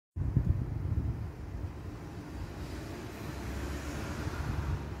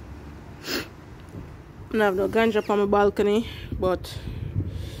I have no ganja on my balcony, but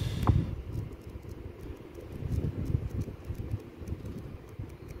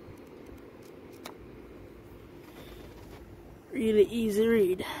really easy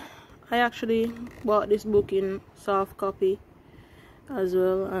read. I actually bought this book in soft copy as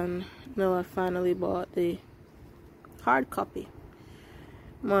well, and now I finally bought the hard copy.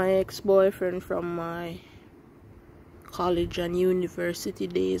 My ex-boyfriend from my college and university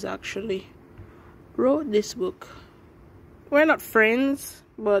days actually wrote this book. We're not friends,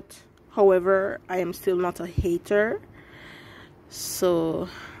 but however, I am still not a hater, so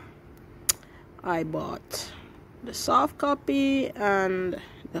I bought the soft copy and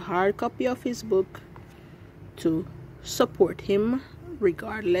the hard copy of his book to support him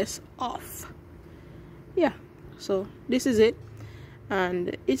regardless of. Yeah, so this is it,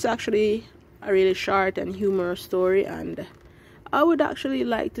 and it's actually a really short and humorous story, and I would actually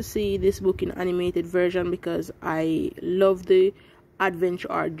like to see this book in animated version because I love the adventure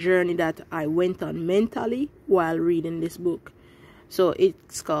or journey that I went on mentally while reading this book. So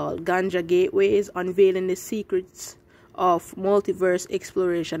it's called Ganja Gateways, Unveiling the Secrets of Multiverse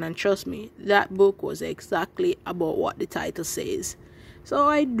Exploration, and trust me, that book was exactly about what the title says. So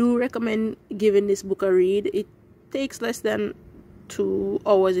I do recommend giving this book a read. It takes less than 2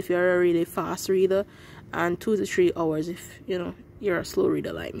 hours if you're a really fast reader, and 2 to 3 hours if you're a slow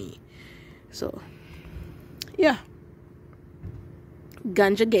reader like me. So yeah,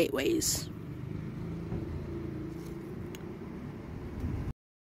 Ganja Gateways.